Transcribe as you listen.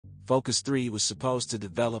Focus 3 was supposed to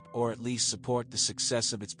develop or at least support the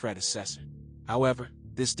success of its predecessor. However,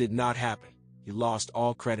 this did not happen. He lost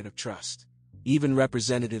all credit of trust. Even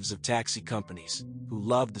representatives of taxi companies, who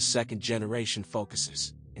loved the second-generation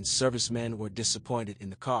Focuses, and servicemen were disappointed in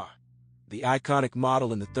the car. The iconic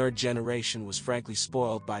model in the third generation was frankly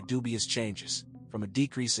spoiled by dubious changes, from a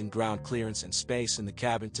decrease in ground clearance and space in the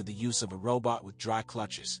cabin to the use of a robot with dry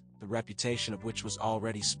clutches, the reputation of which was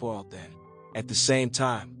already spoiled then. At the same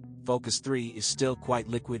time, Focus 3 is still quite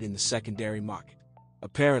liquid in the secondary market.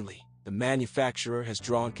 Apparently, the manufacturer has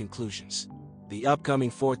drawn conclusions. The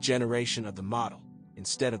upcoming fourth generation of the model,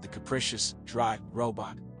 instead of the capricious, dry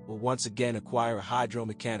robot, will once again acquire a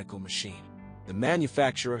hydromechanical machine. The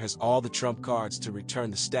manufacturer has all the trump cards to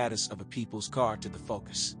return the status of a people's car to the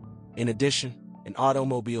Focus. In addition, an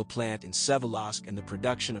automobile plant in Sevolosk and the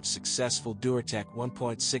production of successful Duratec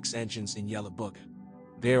 1.6 engines in Yelabuga.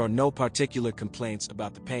 There are no particular complaints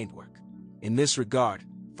about the paintwork. In this regard,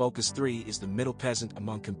 Focus 3 is the middle peasant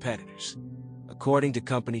among competitors. According to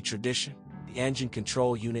company tradition, the engine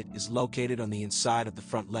control unit is located on the inside of the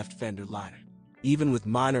front left fender liner. Even with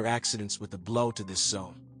minor accidents with a blow to this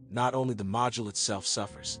zone, not only the module itself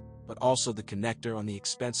suffers, but also the connector on the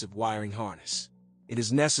expensive wiring harness. It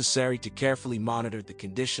is necessary to carefully monitor the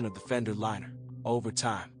condition of the fender liner. Over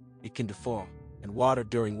time, it can deform, and water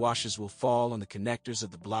during washes will fall on the connectors of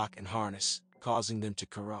the block and harness, causing them to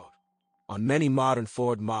corrode. On many modern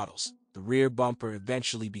Ford models, the rear bumper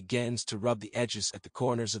eventually begins to rub the edges at the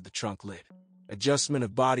corners of the trunk lid. Adjustment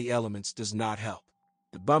of body elements does not help.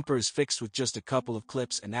 The bumper is fixed with just a couple of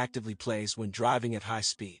clips and actively plays when driving at high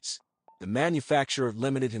speeds. The manufacturer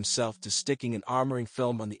limited himself to sticking an armoring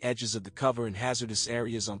film on the edges of the cover in hazardous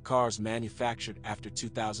areas on cars manufactured after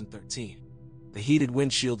 2013. The heated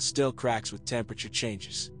windshield still cracks with temperature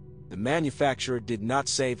changes. The manufacturer did not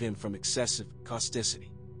save him from excessive causticity.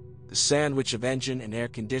 The sandwich of engine and air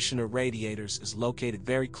conditioner radiators is located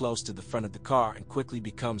very close to the front of the car and quickly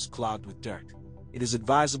becomes clogged with dirt. It is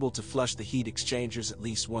advisable to flush the heat exchangers at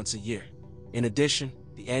least once a year. In addition,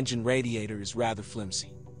 the engine radiator is rather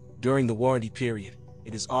flimsy. During the warranty period,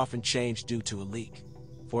 it is often changed due to a leak.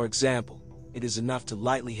 For example, it is enough to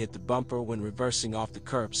lightly hit the bumper when reversing off the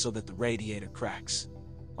curb so that the radiator cracks.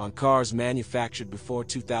 On cars manufactured before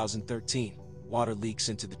 2013, water leaks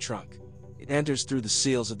into the trunk. It enters through the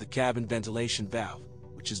seals of the cabin ventilation valve,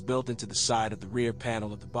 which is built into the side of the rear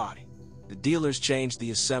panel of the body. The dealers changed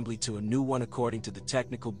the assembly to a new one according to the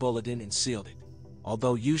technical bulletin and sealed it,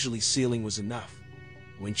 although usually sealing was enough.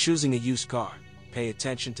 When choosing a used car, pay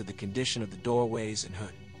attention to the condition of the doorways and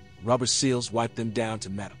hood. Rubber seals wipe them down to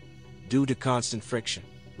metal. Due to constant friction,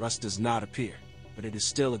 rust does not appear, but it is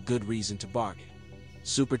still a good reason to bargain.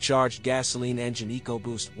 Supercharged gasoline engine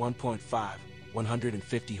EcoBoost 1.5,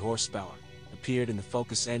 150 horsepower, appeared in the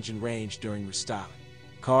Focus engine range during restyling.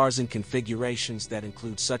 Cars and configurations that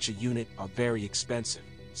include such a unit are very expensive,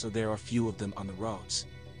 so there are few of them on the roads.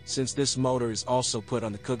 Since this motor is also put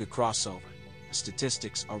on the Kuga crossover, the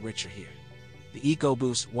statistics are richer here. The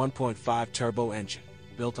EcoBoost 1.5 turbo engine,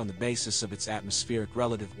 built on the basis of its atmospheric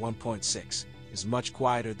relative 1.6, is much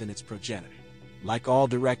quieter than its progenitor. Like all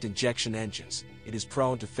direct injection engines, it is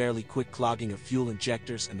prone to fairly quick clogging of fuel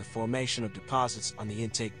injectors and the formation of deposits on the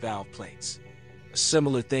intake valve plates. A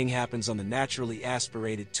similar thing happens on the naturally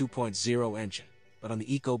aspirated 2.0 engine, but on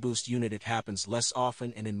the EcoBoost unit it happens less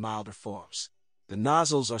often and in milder forms. The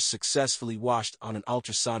nozzles are successfully washed on an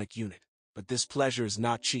ultrasonic unit, but this pleasure is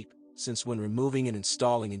not cheap, since when removing and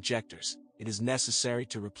installing injectors, it is necessary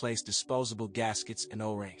to replace disposable gaskets and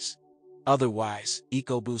O-rings. Otherwise,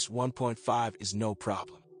 EcoBoost 1.5 is no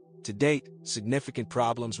problem. To date, significant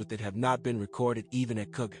problems with it have not been recorded even at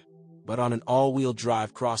Kuga. But on an all-wheel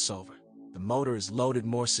drive crossover, the motor is loaded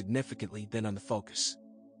more significantly than on the Focus.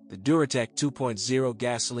 The Duratec 2.0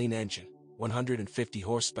 gasoline engine, 150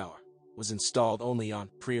 horsepower, was installed only on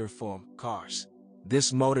pre-reform cars.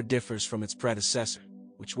 This motor differs from its predecessor,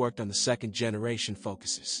 which worked on the second-generation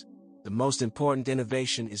Focuses. The most important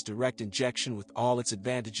innovation is direct injection with all its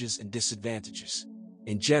advantages and disadvantages.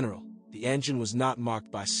 In general, the engine was not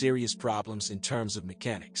marked by serious problems in terms of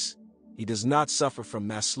mechanics. He does not suffer from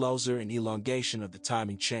Maslow's and elongation of the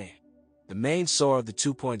timing chain. The main sore of the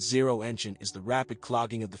 2.0 engine is the rapid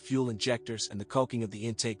clogging of the fuel injectors and the coking of the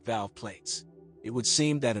intake valve plates. It would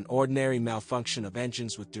seem that an ordinary malfunction of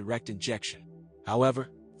engines with direct injection. However,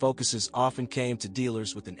 Focuses often came to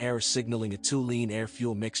dealers with an error signaling a too lean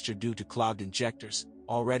air-fuel mixture due to clogged injectors,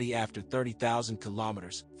 already after 30,000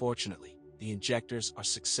 kilometers. Fortunately, the injectors are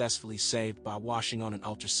successfully saved by washing on an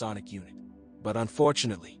ultrasonic unit. But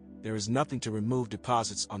unfortunately, there is nothing to remove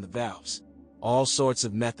deposits on the valves. All sorts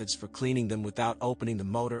of methods for cleaning them without opening the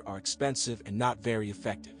motor are expensive and not very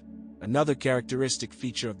effective. Another characteristic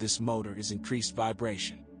feature of this motor is increased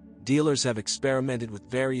vibration. Dealers have experimented with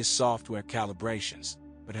various software calibrations,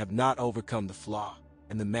 but have not overcome the flaw,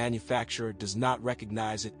 and the manufacturer does not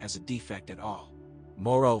recognize it as a defect at all.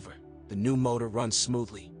 Moreover, the new motor runs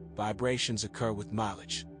smoothly. Vibrations occur with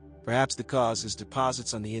mileage. Perhaps the cause is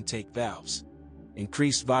deposits on the intake valves.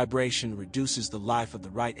 Increased vibration reduces the life of the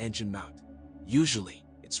right engine mount. Usually,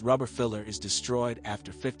 its rubber filler is destroyed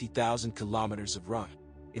after 50,000 kilometers of run.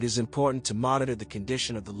 It is important to monitor the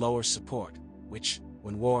condition of the lower support, which,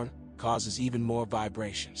 when worn, causes even more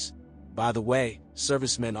vibrations. By the way,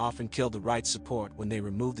 servicemen often kill the right support when they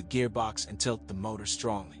remove the gearbox and tilt the motor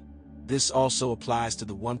strongly. This also applies to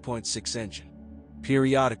the 1.6 engine.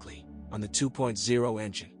 Periodically, on the 2.0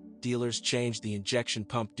 engine, dealers change the injection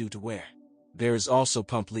pump due to wear. There is also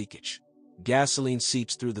pump leakage. Gasoline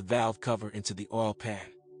seeps through the valve cover into the oil pan,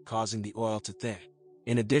 causing the oil to thin.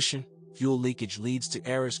 In addition, fuel leakage leads to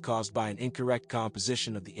errors caused by an incorrect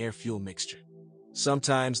composition of the air-fuel mixture.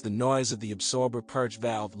 Sometimes the noise of the absorber purge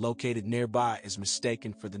valve located nearby is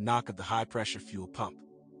mistaken for the knock of the high-pressure fuel pump.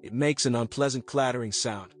 It makes an unpleasant clattering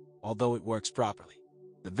sound, although it works properly.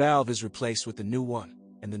 The valve is replaced with a new one,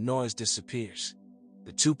 and the noise disappears.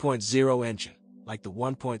 The 2.0 engine, like the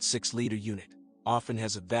 1.6-liter unit, often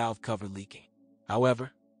has a valve cover leaking.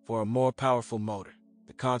 However, for a more powerful motor,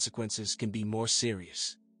 the consequences can be more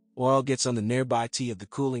serious. Oil gets on the nearby T of the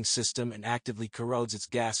cooling system and actively corrodes its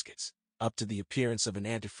gaskets, up to the appearance of an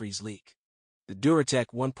antifreeze leak. The Duratec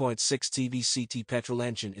 1.6 TVCT petrol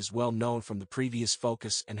engine is well known from the previous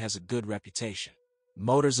Focus and has a good reputation.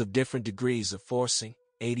 Motors of different degrees of forcing,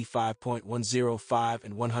 85.105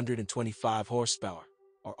 and 125 horsepower,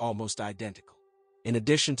 are almost identical. In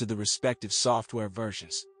addition to the respective software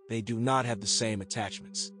versions, they do not have the same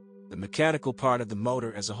attachments. The mechanical part of the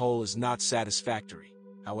motor as a whole is not satisfactory.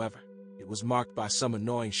 However, it was marked by some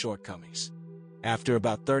annoying shortcomings. After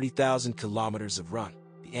about 30,000 kilometers of run,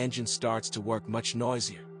 the engine starts to work much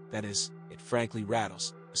noisier. That is, it frankly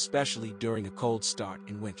rattles, especially during a cold start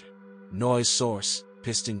in winter. Noise source,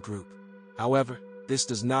 piston group. However, this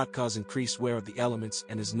does not cause increased wear of the elements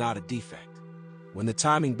and is not a defect. When the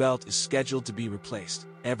timing belt is scheduled to be replaced,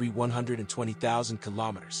 every 120,000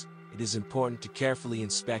 kilometers, it is important to carefully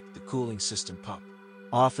inspect the cooling system pump.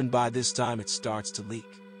 Often by this time it starts to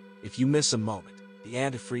leak. If you miss a moment, the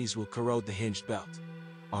antifreeze will corrode the hinged belt.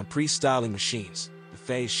 On pre-styling machines, the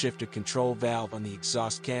phase shifter control valve on the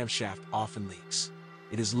exhaust camshaft often leaks.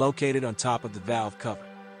 It is located on top of the valve cover,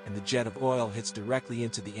 and the jet of oil hits directly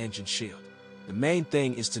into the engine shield. The main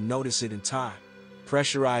thing is to notice it in time.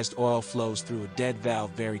 Pressurized oil flows through a dead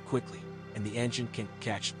valve very quickly, and the engine can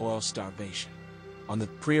catch oil starvation. On the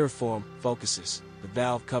pre-reform Focuses, the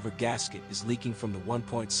valve cover gasket is leaking from the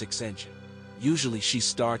 1.6 engine. Usually she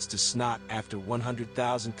starts to snot after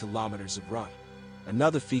 100,000 kilometers of run.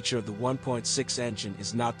 Another feature of the 1.6 engine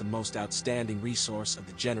is not the most outstanding resource of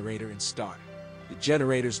the generator and starter. The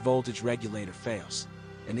generator's voltage regulator fails.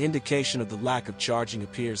 An indication of the lack of charging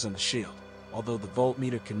appears on the shield, although the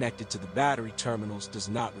voltmeter connected to the battery terminals does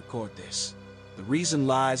not record this. The reason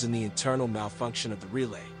lies in the internal malfunction of the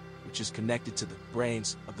relay, which is connected to the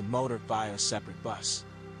brains of the motor via a separate bus.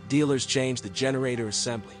 Dealers change the generator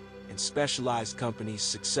assembly, and specialized companies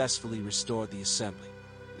successfully restore the assembly.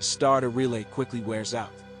 The starter relay quickly wears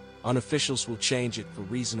out. Unofficials will change it for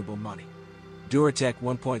reasonable money. Duratec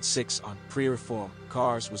 1.6 on pre-reform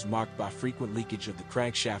cars was marked by frequent leakage of the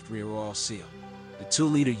crankshaft rear oil seal. The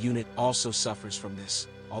 2-liter unit also suffers from this,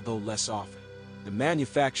 although less often. The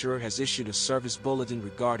manufacturer has issued a service bulletin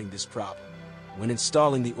regarding this problem. When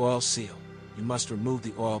installing the oil seal, you must remove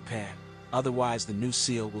the oil pan, otherwise the new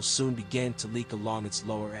seal will soon begin to leak along its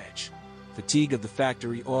lower edge. Fatigue of the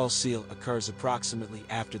factory oil seal occurs approximately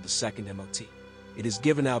after the second MOT. It is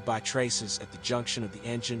given out by traces at the junction of the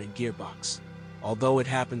engine and gearbox. Although it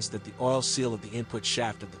happens that the oil seal of the input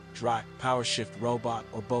shaft of the dry power shift robot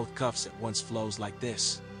or both cuffs at once flows like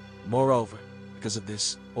this. Moreover, because of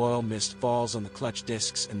this, oil mist falls on the clutch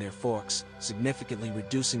discs and their forks, significantly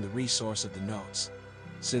reducing the resource of the nodes.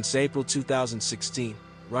 Since April 2016,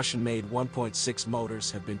 Russian-made 1.6 motors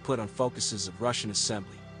have been put on Focuses of Russian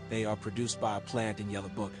assembly. They are produced by a plant in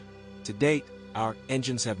Yelabuga. To date, our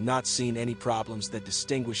engines have not seen any problems that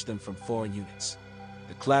distinguish them from foreign units.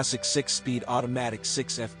 The classic 6-speed automatic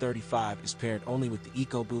 6F35 is paired only with the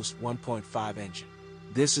EcoBoost 1.5 engine.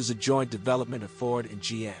 This is a joint development of Ford and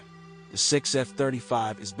GM. The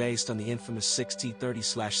 6F35 is based on the infamous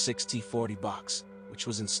 6T30/6T40 box, which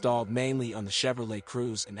was installed mainly on the Chevrolet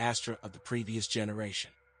Cruze and Astra of the previous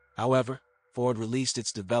generation. However, Ford released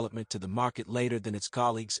its development to the market later than its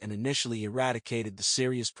colleagues and initially eradicated the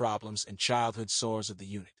serious problems and childhood sores of the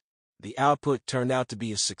unit. The output turned out to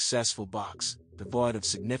be a successful box, devoid of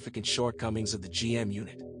significant shortcomings of the GM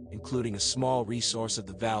unit, including a small resource of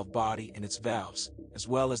the valve body and its valves, as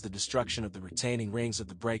well as the destruction of the retaining rings of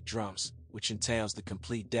the brake drums, which entails the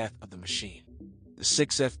complete death of the machine. The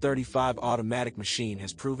 6F35 automatic machine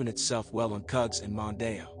has proven itself well on Cugs and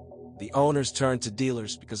Mondeo. The owners turned to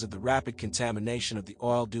dealers because of the rapid contamination of the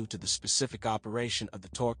oil due to the specific operation of the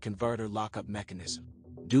torque converter lockup mechanism.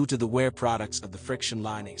 Due to the wear products of the friction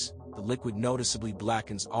linings, the liquid noticeably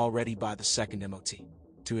blackens already by the second MOT.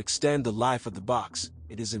 To extend the life of the box,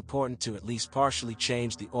 it is important to at least partially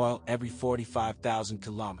change the oil every 45,000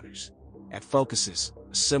 kilometers. At Focuses,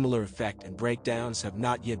 a similar effect and breakdowns have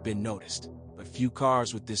not yet been noticed, but few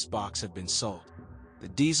cars with this box have been sold. The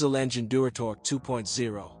diesel engine Duratorque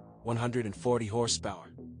 2.0, 140 horsepower,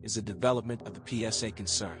 is a development of the PSA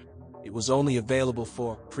concern. It was only available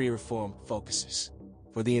for pre-reform Focuses.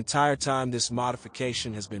 For the entire time this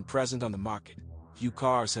modification has been present on the market, few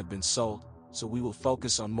cars have been sold, so we will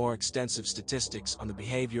focus on more extensive statistics on the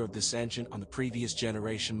behavior of this engine on the previous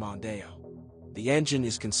generation Mondeo. The engine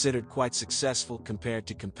is considered quite successful compared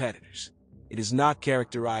to competitors. It is not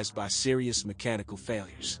characterized by serious mechanical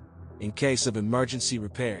failures. In case of emergency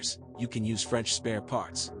repairs, you can use French spare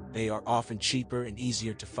parts. They are often cheaper and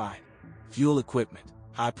easier to find. Fuel equipment,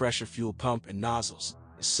 high-pressure fuel pump and nozzles,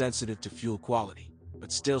 is sensitive to fuel quality,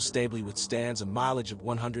 but still stably withstands a mileage of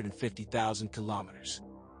 150,000 kilometers.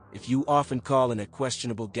 If you often call in at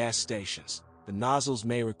questionable gas stations, the nozzles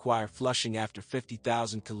may require flushing after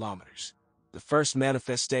 50,000 kilometers. The first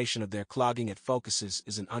manifestation of their clogging at Focuses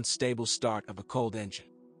is an unstable start of a cold engine.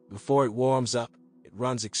 Before it warms up, it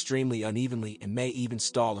runs extremely unevenly and may even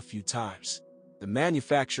stall a few times. The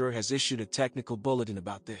manufacturer has issued a technical bulletin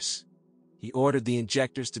about this. He ordered the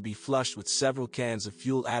injectors to be flushed with several cans of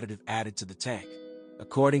fuel additive added to the tank.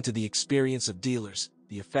 According to the experience of dealers,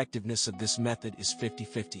 the effectiveness of this method is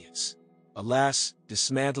 50-50. Alas,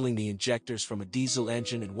 dismantling the injectors from a diesel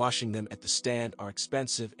engine and washing them at the stand are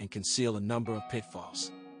expensive and conceal a number of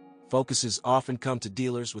pitfalls. Focuses often come to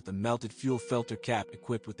dealers with a melted fuel filter cap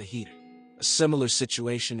equipped with a heater. A similar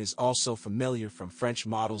situation is also familiar from French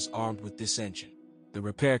models armed with this engine. The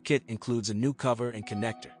repair kit includes a new cover and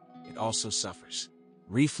connector. It also suffers.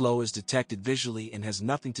 Reflow is detected visually and has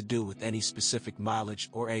nothing to do with any specific mileage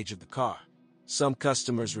or age of the car. Some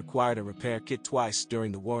customers required a repair kit twice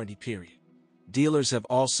during the warranty period. Dealers have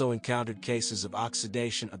also encountered cases of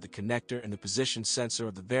oxidation of the connector and the position sensor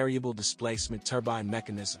of the variable displacement turbine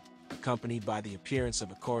mechanism, accompanied by the appearance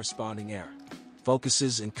of a corresponding error.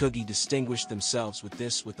 Focuses and Kugi distinguish themselves with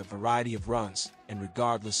this with a variety of runs, and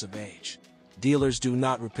regardless of age. Dealers do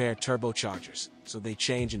not repair turbochargers, so they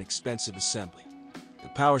change an expensive assembly. The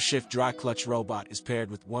PowerShift dry clutch robot is paired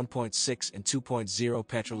with 1.6 and 2.0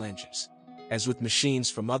 petrol engines. As with machines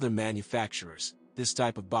from other manufacturers, this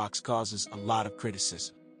type of box causes a lot of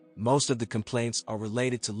criticism. Most of the complaints are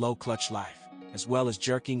related to low clutch life, as well as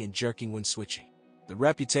jerking when switching. The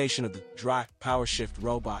reputation of the dry PowerShift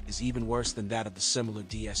robot is even worse than that of the similar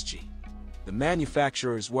DSG. The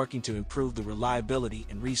manufacturer is working to improve the reliability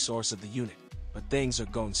and resource of the unit, but things are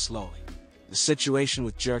going slowly. The situation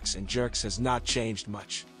with jerks has not changed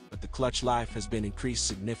much, but the clutch life has been increased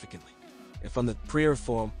significantly. If on the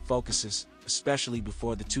pre-reform Focuses, especially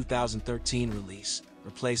before the 2013 release,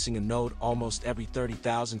 replacing a node almost every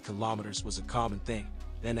 30,000 kilometers was a common thing,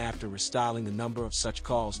 then after restyling the number of such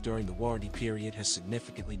calls during the warranty period has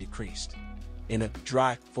significantly decreased. In a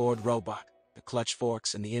dry Ford robot, the clutch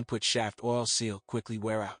forks and the input shaft oil seal quickly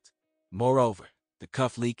wear out. Moreover, the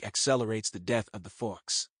cuff leak accelerates the death of the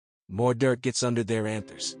forks. More dirt gets under their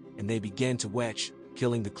anthers, and they begin to wedge,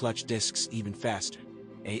 killing the clutch discs even faster.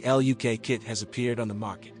 A LUK kit has appeared on the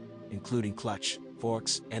market, including clutch,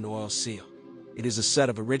 forks, and oil seal. It is a set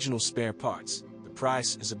of original spare parts. The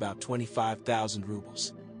price is about 25,000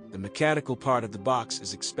 rubles. The mechanical part of the box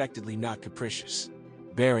is expectedly not capricious.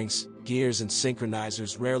 Bearings, gears, and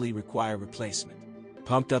synchronizers rarely require replacement.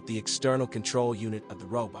 Pumped up the external control unit of the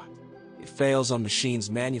robot. It fails on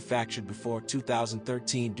machines manufactured before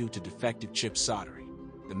 2013 due to defective chip soldering.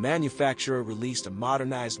 The manufacturer released a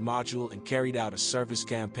modernized module and carried out a service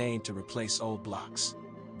campaign to replace old blocks.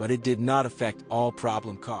 But it did not affect all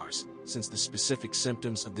problem cars, since the specific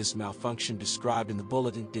symptoms of this malfunction described in the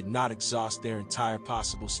bulletin did not exhaust their entire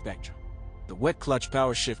possible spectrum. The wet clutch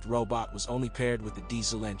PowerShift robot was only paired with a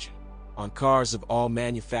diesel engine. On cars of all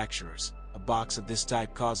manufacturers, a box of this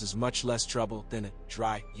type causes much less trouble than a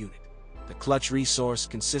dry unit. The clutch resource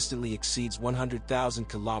consistently exceeds 100,000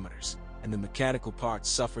 kilometers, and the mechanical part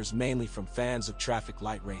suffers mainly from fans of traffic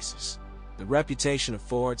light races. The reputation of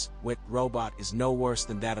Ford's wet robot is no worse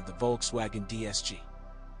than that of the Volkswagen DSG.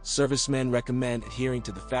 Servicemen recommend adhering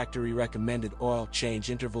to the factory recommended oil change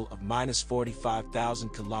interval of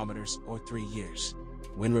 -45,000 kilometers or 3 years.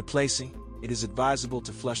 When replacing, it is advisable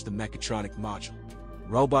to flush the mechatronic module.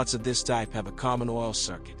 Robots of this type have a common oil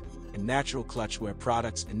circuit and natural clutch where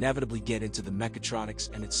products inevitably get into the mechatronics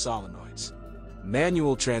and its solenoids.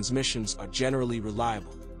 Manual transmissions are generally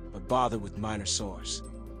reliable, but bother with minor sores.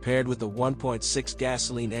 Paired with a 1.6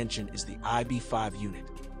 gasoline engine is the IB5 unit,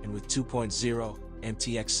 and with 2.0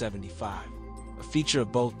 MTX75. A feature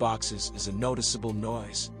of both boxes is a noticeable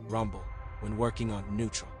noise, rumble, when working on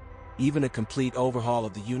neutral. Even a complete overhaul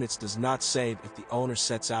of the units does not save if the owner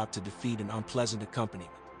sets out to defeat an unpleasant accompaniment.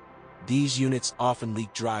 These units often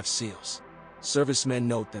leak drive seals. Servicemen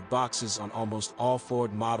note that boxes on almost all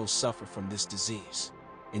Ford models suffer from this disease.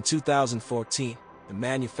 In 2014, the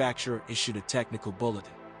manufacturer issued a technical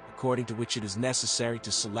bulletin, according to which it is necessary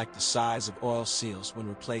to select the size of oil seals when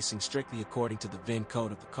replacing strictly according to the VIN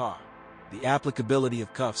code of the car. The applicability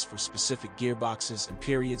of cuffs for specific gearboxes and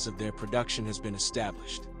periods of their production has been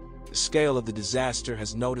established. The scale of the disaster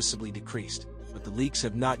has noticeably decreased, but the leaks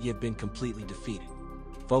have not yet been completely defeated.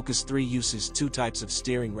 Focus 3 uses 2 types of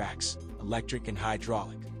steering racks, electric and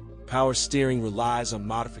hydraulic. Power steering relies on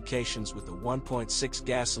modifications with a 1.6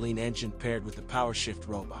 gasoline engine paired with a power shift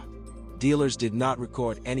robot. Dealers did not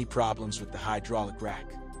record any problems with the hydraulic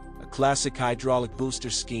rack. A classic hydraulic booster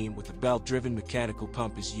scheme with a belt-driven mechanical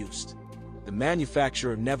pump is used. The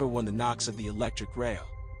manufacturer never won the knocks of the electric rail,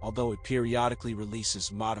 although it periodically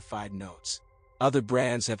releases modified notes. Other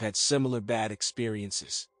brands have had similar bad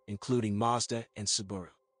experiences, including Mazda and Subaru.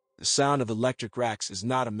 The sound of electric racks is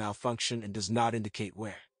not a malfunction and does not indicate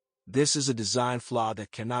wear. This is a design flaw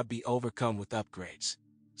that cannot be overcome with upgrades.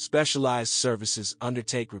 Specialized services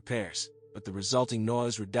undertake repairs, but the resulting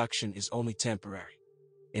noise reduction is only temporary.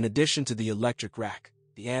 In addition to the electric rack,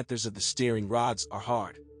 the anthers of the steering rods are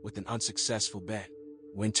hard, with an unsuccessful bend.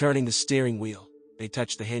 When turning the steering wheel, they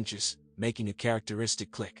touch the hinges, making a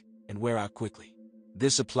characteristic click, and wear out quickly.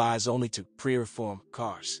 This applies only to pre-reform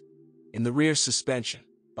cars. In the rear suspension,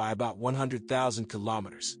 by about 100,000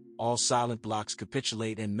 kilometers, all silent blocks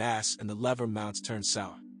capitulate en masse and the lever mounts turn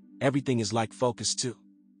sour. Everything is like Focus 2.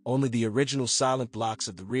 Only the original silent blocks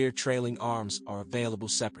of the rear trailing arms are available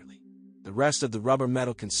separately. The rest of the rubber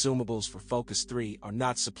metal consumables for Focus 3 are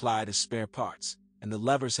not supplied as spare parts, and the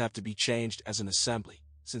levers have to be changed as an assembly,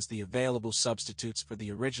 since the available substitutes for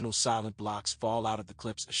the original silent blocks fall out of the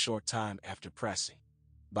clips a short time after pressing.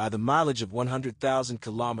 By the mileage of 100,000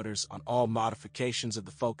 kilometers on all modifications of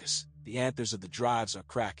the Focus, the anthers of the drives are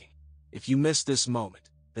cracking. If you miss this moment,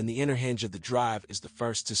 then the inner hinge of the drive is the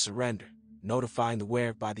first to surrender, notifying the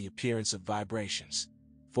wearer by the appearance of vibrations.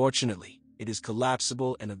 Fortunately, it is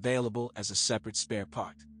collapsible and available as a separate spare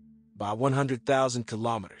part. By 100,000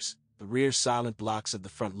 kilometers, the rear silent blocks of the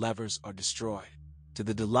front levers are destroyed. To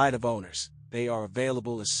the delight of owners, they are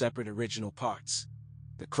available as separate original parts.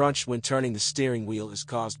 The crunch when turning the steering wheel is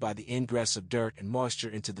caused by the ingress of dirt and moisture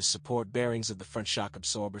into the support bearings of the front shock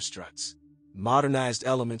absorber struts. Modernized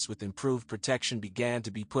elements with improved protection began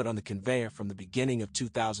to be put on the conveyor from the beginning of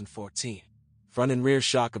 2014. Front and rear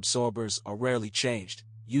shock absorbers are rarely changed.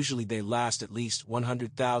 Usually they last at least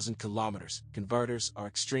 100,000 kilometers. Converters are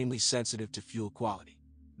extremely sensitive to fuel quality.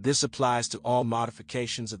 This applies to all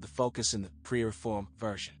modifications of the Focus in the pre-reform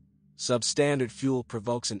version. Substandard fuel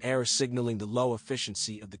provokes an error signaling the low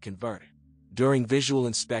efficiency of the converter. During visual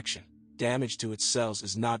inspection, damage to its cells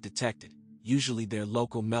is not detected. Usually their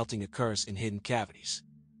local melting occurs in hidden cavities.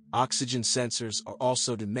 Oxygen sensors are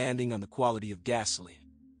also demanding on the quality of gasoline.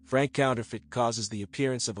 Frank counterfeit causes the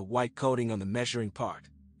appearance of a white coating on the measuring part,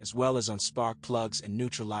 as well as on spark plugs and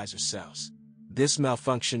neutralizer cells. This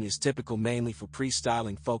malfunction is typical mainly for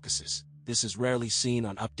pre-styling Focuses. This is rarely seen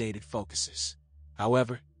on updated Focuses.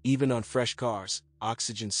 However, even on fresh cars,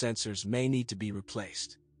 oxygen sensors may need to be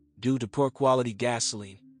replaced. Due to poor quality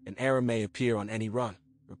gasoline, an error may appear on any run,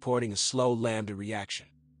 reporting a slow lambda reaction.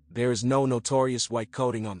 There is no notorious white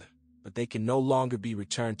coating on them, but they can no longer be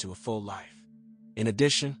returned to a full life. In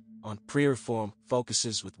addition, on pre-reform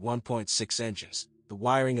Focuses with 1.6 engines, the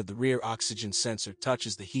wiring of the rear oxygen sensor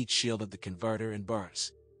touches the heat shield of the converter and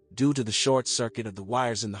burns. Due to the short circuit of the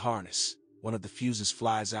wires in the harness, one of the fuses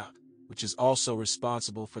flies out, which is also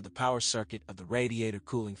responsible for the power circuit of the radiator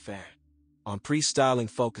cooling fan. On pre-styling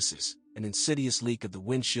Focuses, an insidious leak of the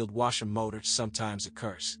windshield washer motor sometimes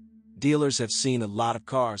occurs. Dealers have seen a lot of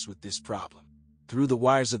cars with this problem. Through the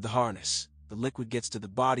wires of the harness, the liquid gets to the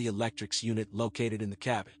body electrics unit located in the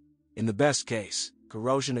cabin. In the best case,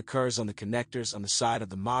 corrosion occurs on the connectors on the side of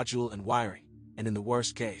the module and wiring, and in the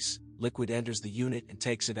worst case, liquid enters the unit and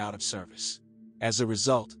takes it out of service. As a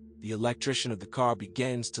result, the electrician of the car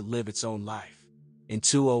begins to live its own life. In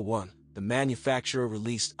 2001, the manufacturer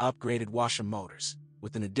released upgraded washer motors,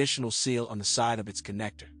 with an additional seal on the side of its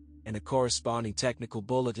connector, and a corresponding technical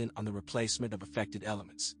bulletin on the replacement of affected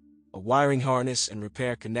elements. A wiring harness and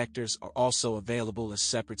repair connectors are also available as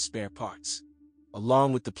separate spare parts.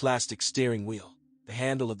 Along with the plastic steering wheel, the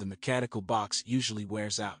handle of the mechanical box usually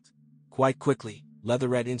wears out. Quite quickly,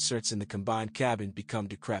 leatherette inserts in the combined cabin become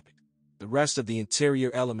decrepit. The rest of the interior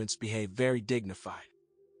elements behave very dignified.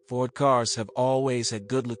 Ford cars have always had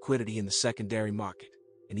good liquidity in the secondary market,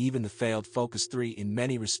 and even the failed Focus 3 in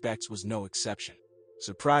many respects was no exception.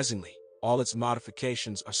 Surprisingly, all its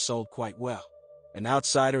modifications are sold quite well. An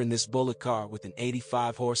outsider in this bullet car with an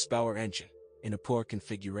 85 horsepower engine, in a poor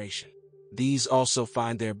configuration. These also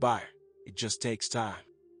find their buyer. It just takes time.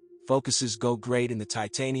 Focuses go great in the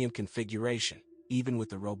titanium configuration, even with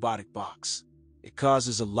the robotic box. It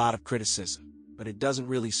causes a lot of criticism, but it doesn't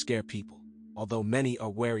really scare people, although many are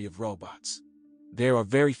wary of robots. There are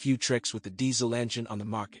very few tricks with the diesel engine on the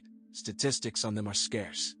market. Statistics on them are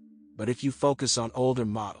scarce. But if you focus on older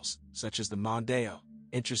models, such as the Mondeo,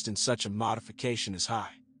 interest in such a modification is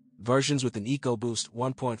high. Versions with an EcoBoost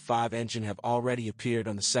 1.5 engine have already appeared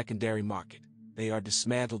on the secondary market. They are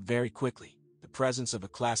dismantled very quickly. The presence of a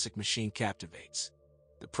classic machine captivates.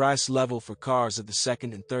 The price level for cars of the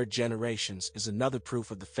second and third generations is another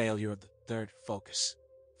proof of the failure of the third Focus.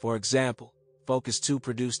 For example, Focus 2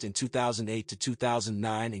 produced in 2008 to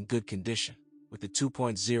 2009 in good condition, with a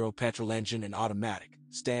 2.0 petrol engine and automatic,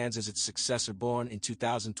 stands as its successor born in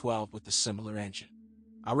 2012 with a similar engine.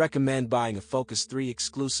 I recommend buying a Focus 3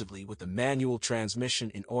 exclusively with a manual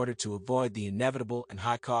transmission in order to avoid the inevitable and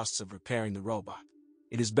high costs of repairing the robot.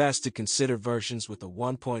 It is best to consider versions with a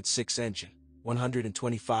 1.6 engine,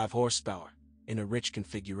 125 horsepower, in a rich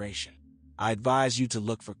configuration. I advise you to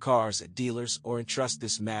look for cars at dealers or entrust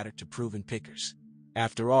this matter to proven pickers.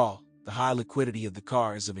 After all, the high liquidity of the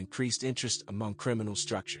car is of increased interest among criminal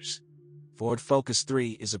structures. Ford Focus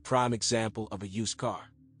 3 is a prime example of a used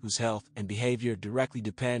car, whose health and behavior directly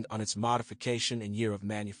depend on its modification and year of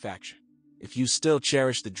manufacture. If you still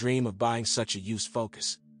cherish the dream of buying such a used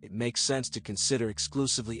Focus, it makes sense to consider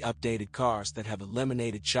exclusively updated cars that have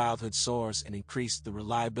eliminated childhood sores and increased the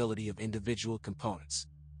reliability of individual components.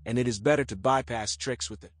 And it is better to bypass tricks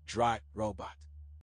with the dry robot.